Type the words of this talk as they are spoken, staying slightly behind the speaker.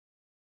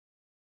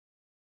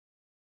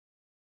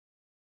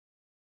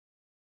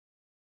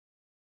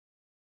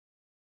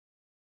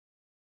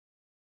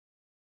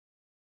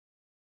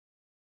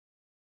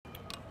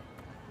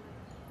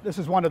This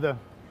is one of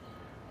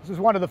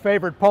the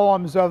favorite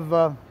poems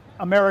of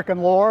American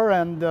lore,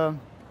 and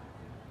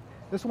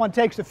this one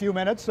takes a few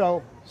minutes,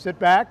 so sit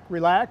back,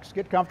 relax,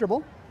 get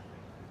comfortable.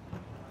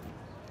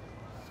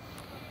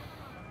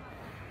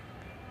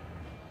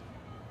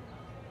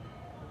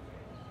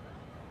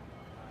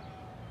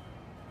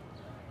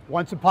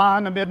 Once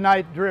upon a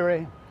midnight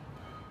dreary,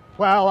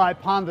 while I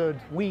pondered,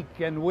 weak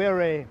and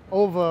weary,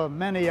 over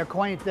many a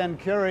quaint and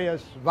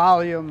curious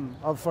volume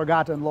of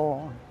forgotten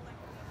lore.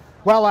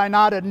 While I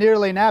nodded,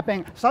 nearly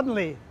napping,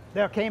 suddenly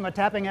there came a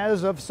tapping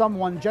as of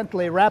someone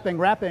gently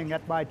rapping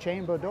at my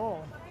chamber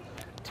door.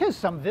 "'Tis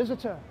some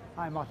visitor,"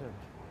 I muttered,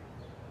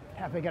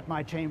 tapping at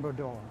my chamber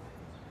door.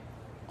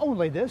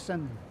 Only this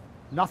and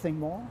nothing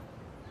more.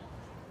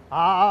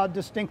 Ah,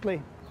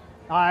 distinctly,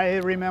 I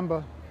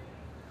remember.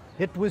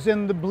 It was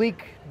in the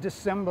bleak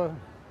December,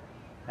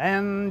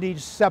 and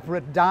each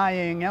separate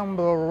dying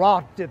ember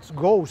wrought its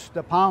ghost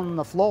upon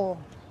the floor.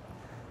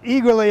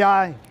 Eagerly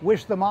I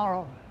wished the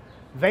morrow.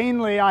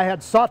 Vainly I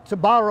had sought to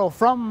borrow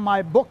from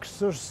my books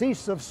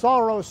surcease of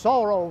sorrow,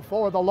 sorrow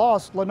for the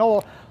lost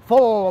Lenore,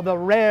 for the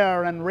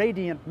rare and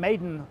radiant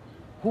maiden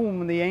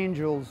whom the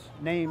angels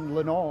named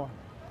Lenore,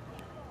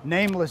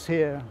 nameless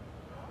here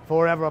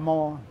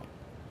forevermore.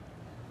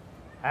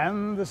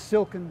 And the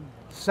silken,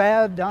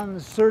 sad,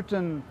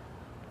 uncertain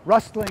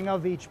rustling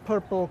of each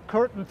purple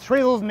curtain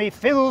thrilled me,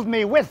 filled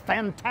me with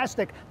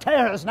fantastic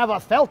terrors never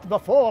felt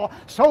before,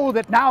 so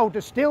that now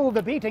to still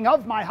the beating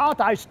of my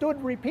heart I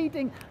stood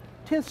repeating,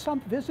 "'Tis some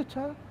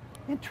visitor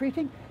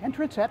entreating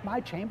entrance at my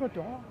chamber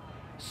door.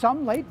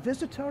 Some late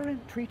visitor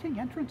entreating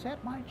entrance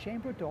at my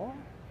chamber door.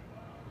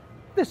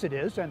 This it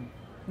is, and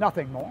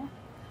nothing more."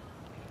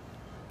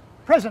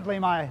 Presently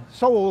my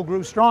soul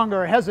grew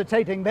stronger,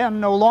 hesitating then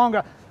no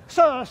longer.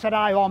 "Sir," said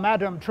I, "or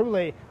madam,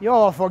 truly,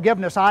 your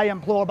forgiveness I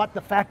implore, but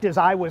the fact is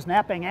I was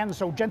napping, and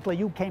so gently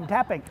you came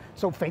tapping,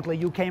 so faintly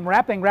you came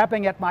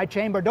rapping at my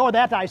chamber door,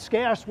 that I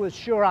scarce was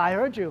sure I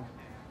heard you.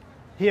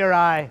 Here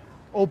I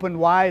opened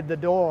wide the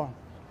door.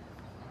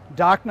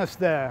 Darkness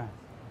there,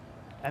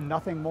 and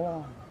nothing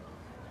more.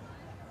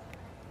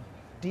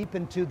 Deep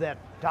into that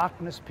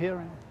darkness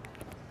peering,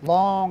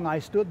 long I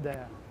stood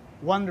there,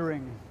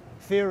 wondering,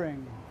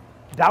 fearing,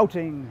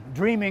 doubting,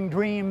 dreaming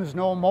dreams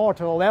no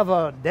mortal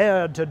ever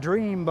dared to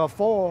dream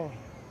before.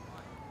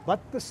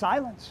 But the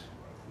silence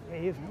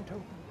gave no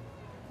token,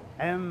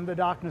 and the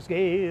darkness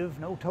gave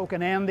no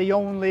token, and the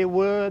only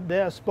word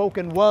there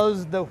spoken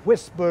was the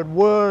whispered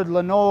word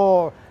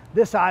Lenore.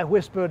 This I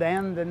whispered,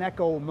 and an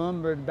echo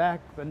murmured back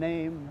the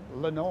name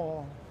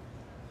Lenore.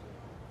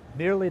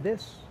 Merely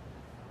this,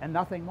 and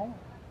nothing more.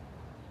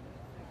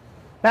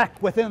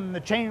 Back within the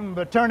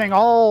chamber, turning,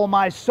 all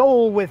my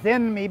soul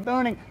within me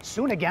burning,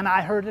 soon again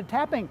I heard a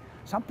tapping,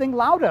 something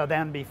louder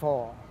than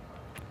before.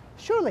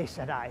 "Surely,"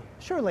 said I,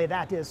 "surely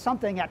that is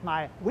something at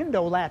my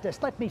window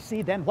lattice. Let me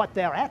see then what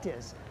thereat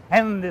is,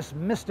 and this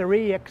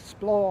mystery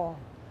explore.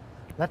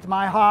 Let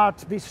my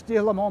heart be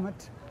still a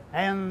moment,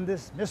 and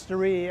this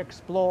mystery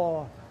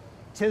explore.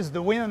 'Tis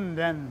the wind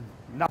and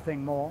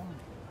nothing more."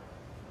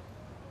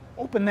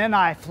 Open then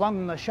I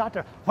flung the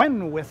shutter,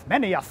 when with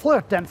many a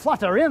flirt and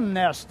flutter in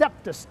there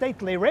stepped a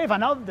stately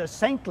raven of the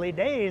saintly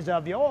days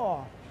of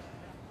yore.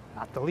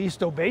 Not the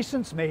least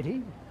obeisance made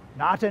he,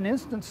 not an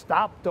instant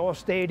stopped or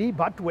stayed he,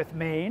 but with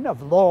mane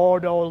of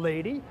lord or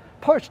lady,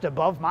 perched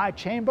above my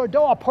chamber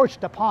door,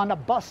 perched upon a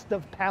bust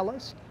of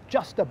Pallas,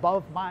 just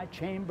above my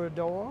chamber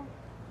door,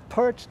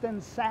 perched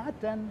and sat,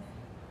 and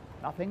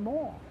nothing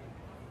more.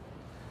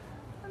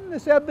 And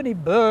this ebony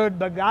bird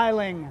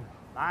beguiling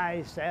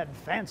my sad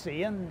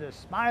fancy into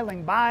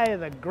smiling by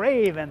the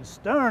grave and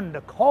stern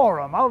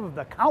decorum of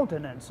the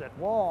countenance it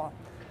wore.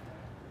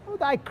 "Oh,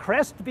 thy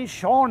crest be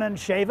shorn and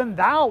shaven,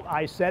 thou,"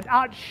 I said,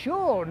 "art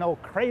sure no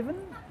craven,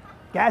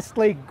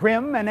 ghastly,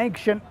 grim, and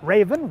ancient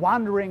raven,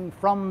 wandering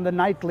from the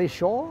nightly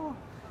shore?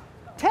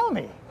 Tell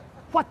me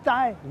what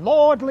thy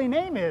lordly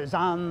name is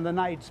on the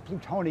night's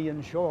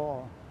Plutonian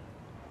shore."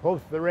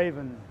 Quoth the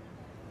raven,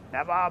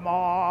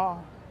 "Nevermore."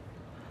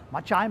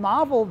 Much I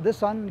marveled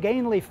this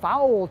ungainly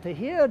fowl to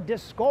hear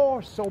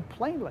discourse so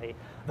plainly,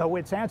 though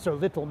its answer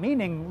little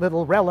meaning,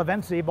 little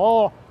relevancy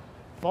bore.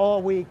 For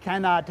we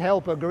cannot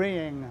help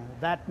agreeing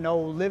that no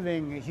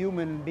living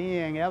human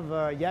being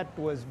ever yet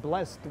was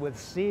blessed with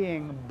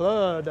seeing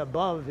bird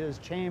above his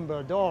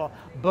chamber door,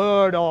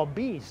 bird or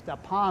beast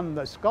upon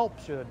the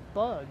sculptured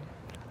bud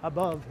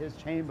above his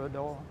chamber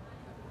door.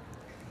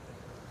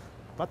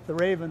 But the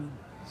raven,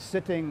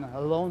 sitting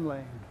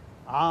lonely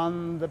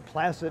on the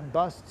placid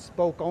bust,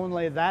 spoke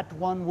only that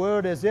one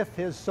word, as if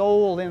his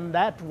soul in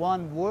that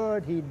one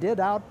word he did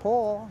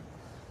outpour.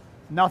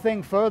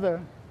 Nothing further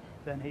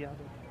than he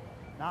uttered,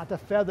 not a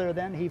feather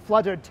then he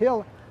fluttered,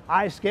 till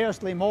I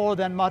scarcely more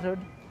than muttered,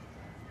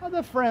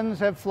 "The friends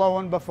have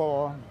flown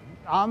before.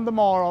 On the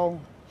morrow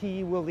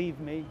he will leave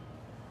me,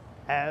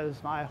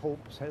 as my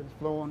hopes have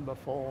flown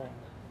before."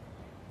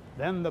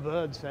 Then the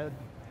bird said,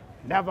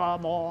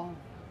 "Nevermore."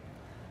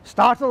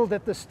 Startled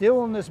at the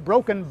stillness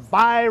broken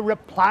by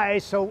reply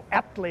so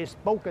aptly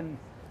spoken,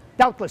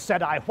 Doubtless,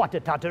 said I, what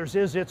it utters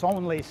is its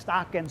only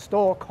stock and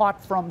store,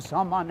 caught from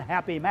some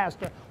unhappy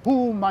master,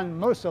 whom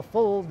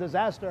unmerciful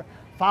disaster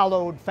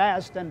followed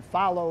fast and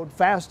followed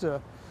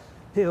faster,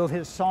 till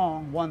his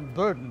song one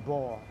burden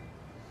bore,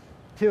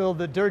 till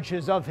the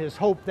dirges of his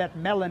hope that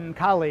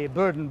melancholy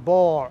burden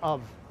bore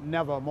of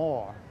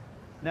nevermore,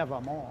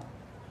 nevermore.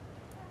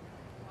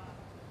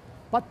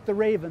 But the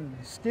raven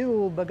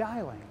still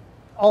beguiling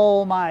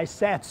all my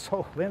sad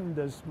so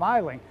Linda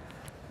smiling,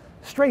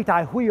 straight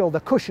I wheeled the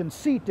cushioned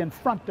seat in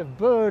front of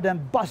bird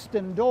and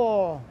bustin'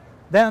 door.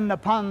 Then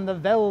upon the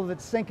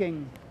velvet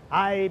sinking,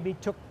 I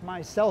betook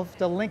myself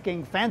to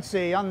linking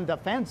fancy unto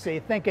fancy,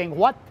 thinking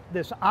what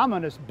this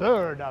ominous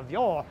bird of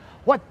yore,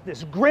 what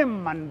this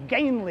grim,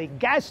 ungainly,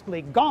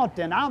 ghastly, gaunt,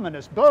 and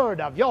ominous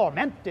bird of yore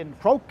meant in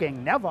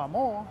croaking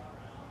nevermore.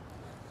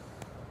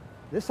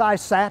 This I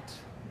sat,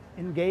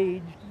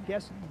 engaged,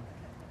 guessing,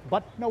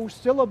 but no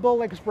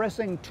syllable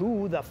expressing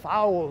to the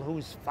fowl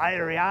whose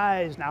fiery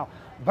eyes now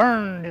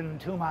burned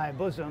into my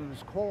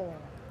bosom's core.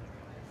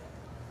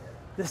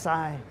 This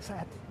I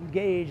sat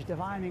engaged,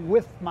 divining,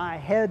 with my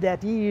head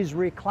at ease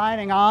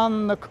reclining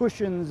on the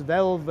cushion's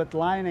velvet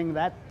lining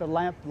that the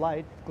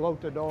lamplight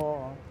gloated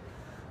o'er,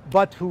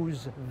 but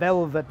whose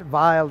velvet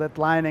violet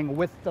lining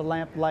with the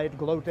lamplight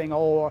gloating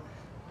o'er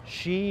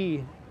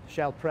she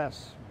shall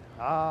press,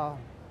 ah,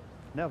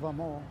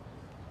 nevermore.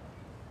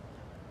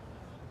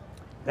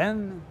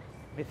 Then,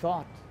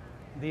 methought,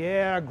 the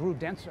air grew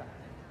denser,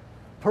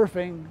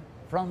 perfing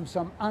from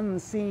some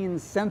unseen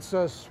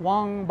censer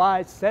swung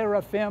by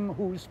seraphim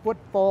whose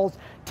footfalls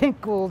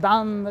tinkled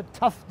on the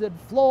tufted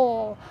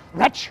floor.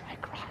 Wretch, I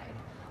cried,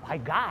 why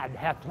God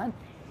hath lent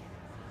thee.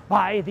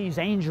 By these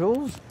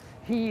angels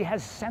he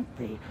has sent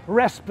thee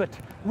respite,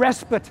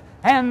 respite,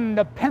 and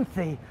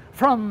nepenthe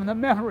from the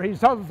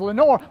memories of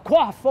Lenore.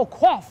 Quaff, oh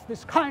quaff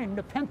this kind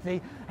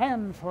nepenthe,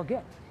 and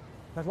forget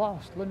the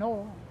lost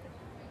Lenore.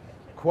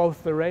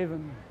 Quoth the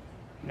raven,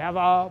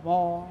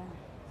 nevermore.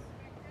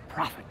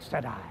 Prophet,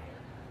 said I,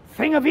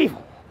 thing of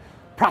evil,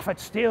 prophet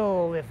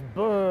still, if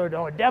bird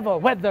or devil,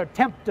 whether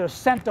tempter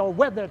sent or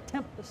whether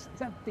tempest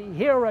sent thee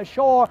here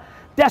ashore,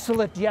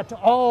 desolate yet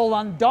all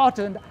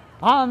undaunted,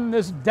 on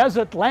this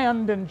desert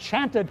land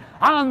enchanted,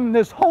 on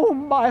this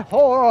home by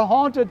horror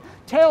haunted,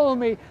 tell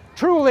me,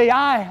 truly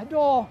I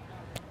adore,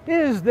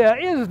 is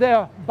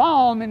there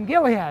balm in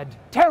Gilead?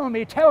 Tell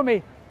me,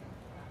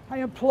 I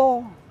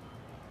implore.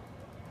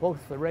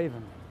 Quoth the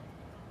raven,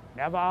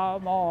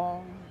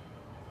 nevermore.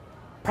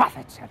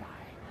 Prophet, said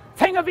I,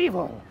 thing of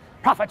evil,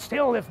 prophet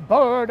still, if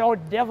bird or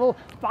devil,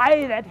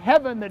 by that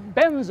heaven that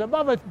bends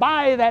above us,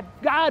 by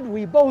that God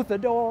we both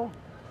adore,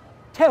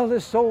 tell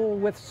this soul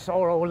with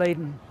sorrow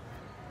laden,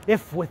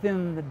 if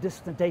within the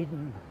distant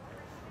Aidenn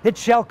it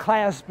shall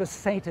clasp a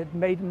sainted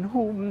maiden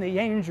whom the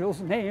angels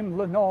name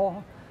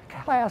Lenore,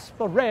 clasp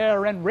a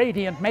rare and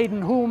radiant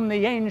maiden whom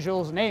the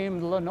angels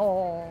named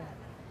Lenore.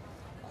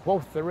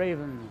 Quoth the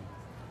raven,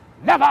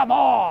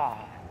 nevermore.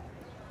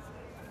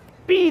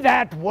 Be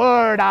that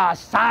word a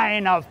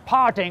sign of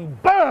parting,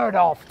 bird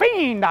or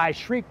fiend, I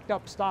shrieked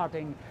up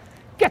starting,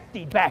 get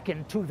thee back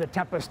into the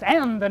tempest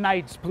and the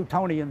night's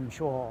Plutonian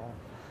shore.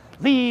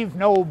 Leave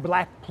no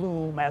black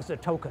plume as a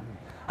token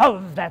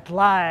of that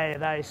lie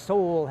thy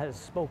soul has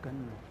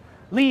spoken.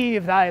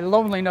 Leave thy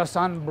loneliness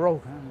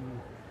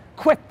unbroken.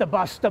 Quit the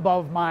bust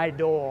above my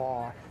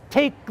door.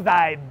 Take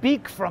thy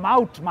beak from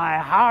out my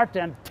heart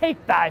and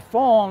take thy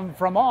form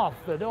from off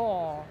the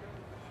door.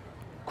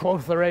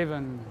 Quoth the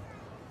raven,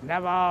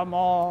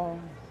 nevermore.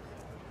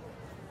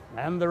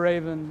 And the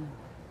raven,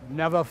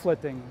 never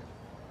flitting,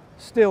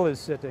 still is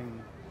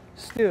sitting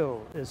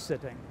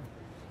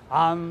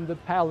on the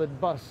pallid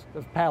bust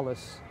of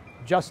Pallas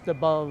just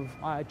above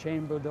my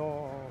chamber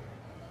door.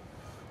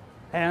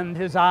 And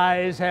his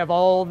eyes have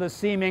all the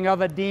seeming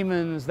of a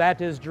demon's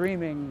that is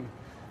dreaming,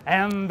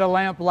 and the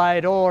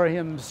lamplight o'er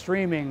him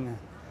streaming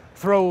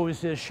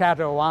throws his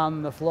shadow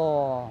on the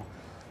floor,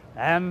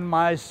 and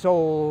my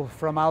soul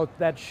from out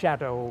that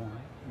shadow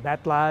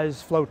that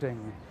lies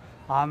floating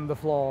on the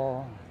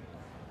floor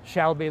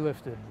shall be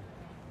lifted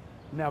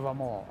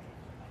nevermore.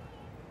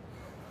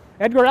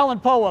 Edgar Allan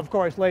Poe, of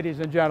course, ladies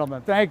and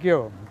gentlemen. Thank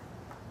you.